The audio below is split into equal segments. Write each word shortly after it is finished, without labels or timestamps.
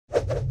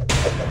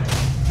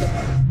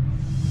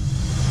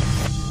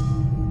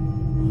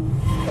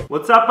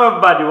What's up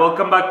everybody,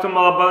 welcome back to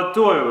my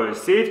laboratory where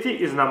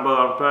safety is number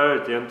one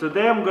priority, and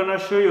today I'm gonna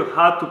show you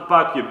how to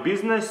pack your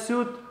business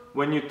suit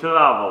when you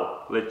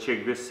travel. Let's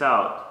check this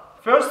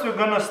out. First we're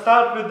gonna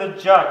start with the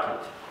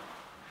jacket.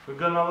 We're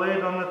gonna lay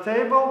it on the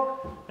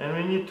table and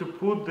we need to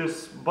put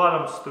these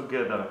bottoms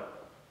together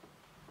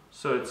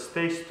so it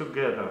stays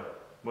together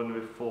when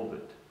we fold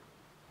it.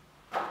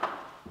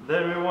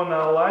 Then we wanna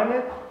align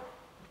it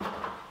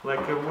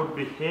like it would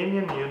be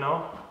hanging, you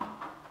know.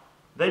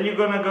 Then you're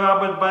gonna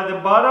grab it by the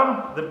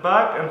bottom, the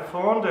back and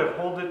front and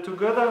hold it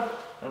together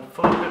and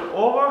flip it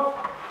over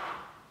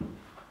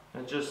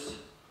and just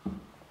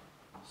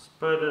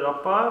spread it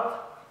apart.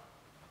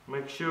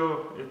 Make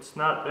sure it's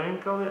not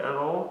wrinkly at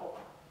all.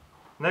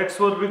 Next,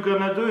 what we're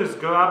gonna do is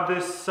grab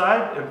this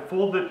side and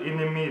fold it in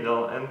the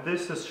middle, and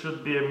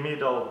should be a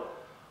middle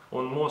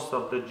on most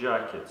of the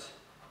jackets.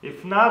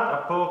 If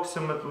not,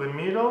 approximately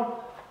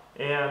middle,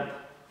 and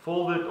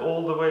fold it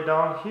all the way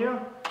down here,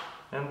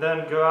 and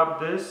then grab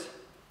this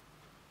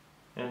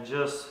and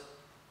just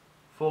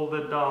fold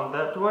it down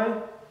that way,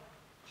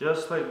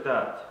 just like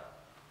that.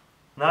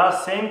 Now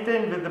same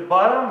thing with the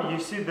bottom. You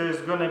see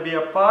there's gonna be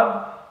a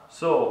pad,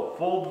 so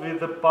fold with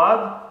the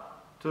pad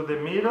to the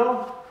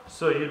middle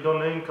so you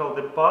don't wrinkle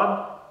the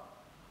pad,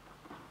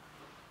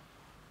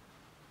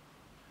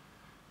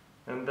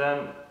 and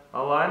then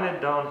align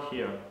it down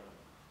here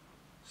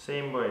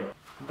same way.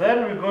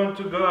 Then we're going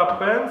to grab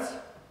pants,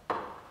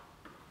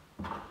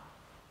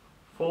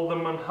 fold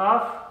them in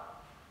half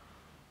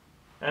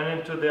and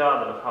into the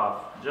other half,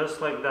 just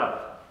like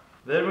that.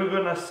 Then we're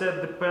gonna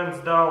set the pants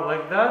down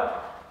like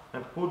that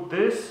and put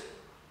this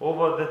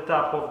over the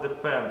top of the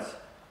pants.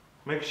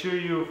 Make sure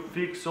you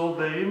fix all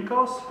the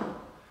wrinkles,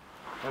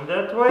 and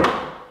that way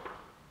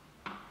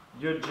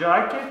your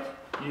jacket,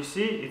 you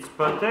see, it's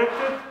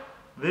protected.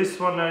 This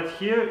one right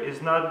here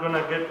is not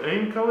gonna get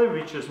wrinkly,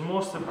 which is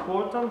most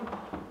important.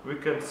 We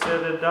can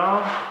set it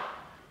down.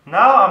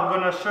 Now I'm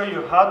gonna show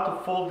you how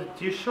to fold the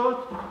t-shirt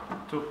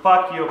to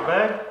pack your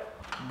bag.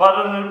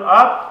 Button it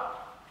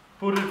up,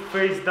 put it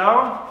face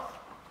down.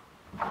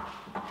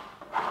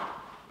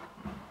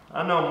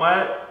 I know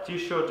my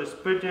t-shirt is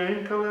pretty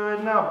wrinkly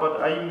right now,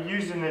 but I'm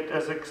using it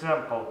as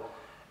example.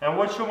 And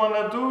what you want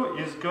to do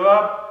is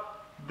grab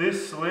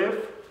this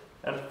sleeve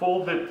and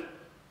fold it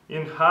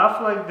in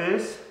half like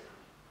this.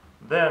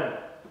 Then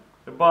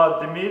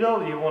about the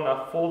middle you want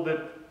to fold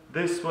it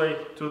this way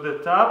to the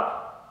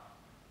top,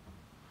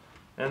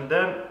 and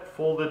then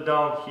fold it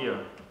down here.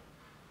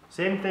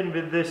 Same thing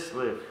with this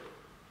sleeve.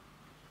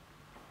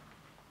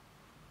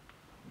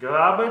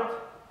 Grab it,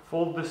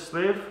 fold the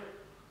sleeve,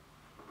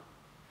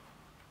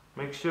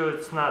 make sure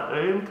it's not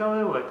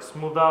wrinkly, like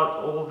smooth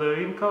out all the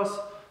wrinkles.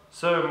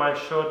 Sorry, my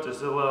shirt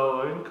is a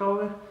little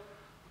wrinkly.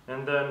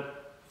 And then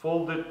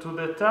fold it to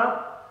the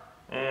top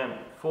and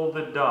fold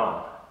it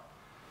down.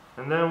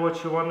 And then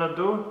what you want to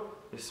do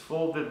is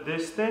fold it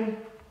this thing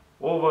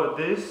over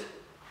this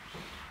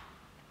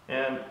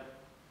and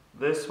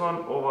this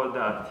one over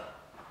that.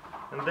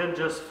 And then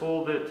just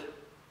fold it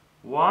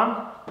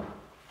 1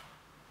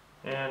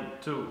 and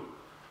 2,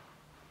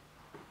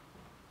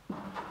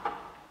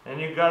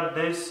 and you got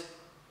this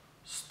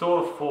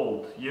store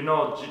fold, you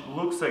know,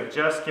 looks like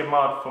just came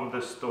out from the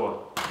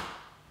store.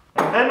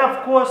 And then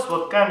of course,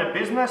 what kind of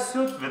business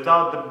suit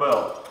without the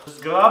belt?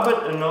 Just grab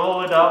it and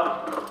roll it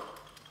up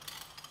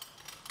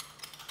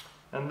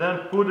and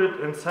then put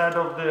it inside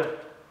of the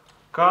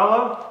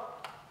collar.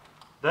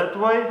 That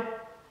way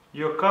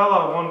your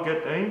collar won't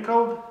get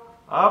wrinkled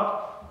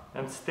up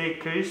and stay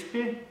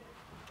crispy,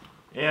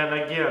 and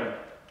again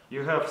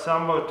you have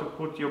somewhere to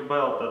put your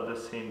belt at the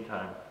same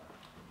time.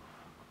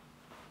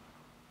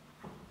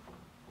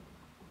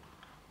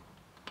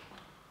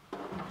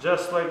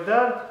 Just like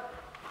that,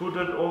 put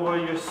it over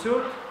your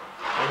suit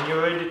and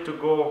you're ready to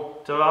go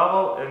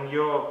travel, and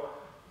your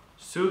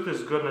suit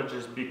is gonna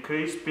just be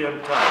crispy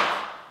and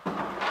tight.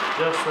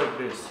 Just like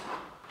this.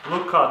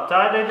 Look how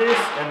tight it is,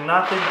 and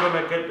nothing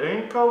gonna get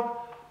wrinkled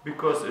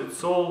because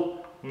it's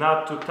all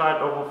not too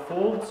tight over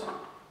folds.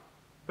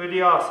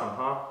 Pretty awesome,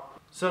 huh?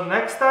 So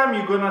next time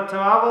you're gonna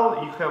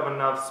travel, you have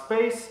enough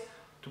space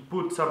to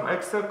put some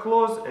extra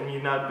clothes and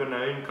you're not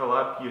gonna wrinkle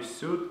up your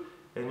suit,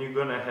 and you're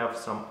gonna have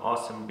some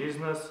awesome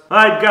business.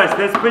 Alright guys,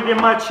 that's pretty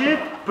much it.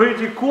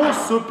 Pretty cool,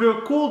 super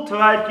cool.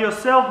 Try it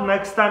yourself.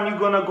 Next time you're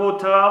gonna go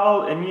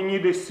travel and you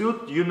need a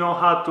suit, you know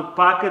how to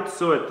pack it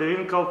so it's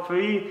wrinkle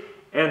free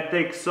and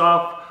takes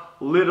off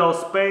little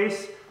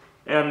space,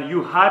 and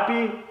you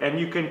happy and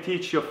you can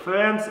teach your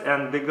friends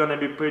and they're gonna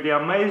be pretty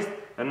amazed.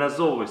 And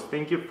as always,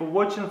 thank you for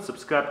watching.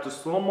 Subscribe to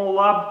Slow Mo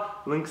Lab,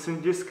 links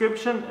in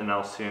description, and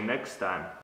I'll see you next time.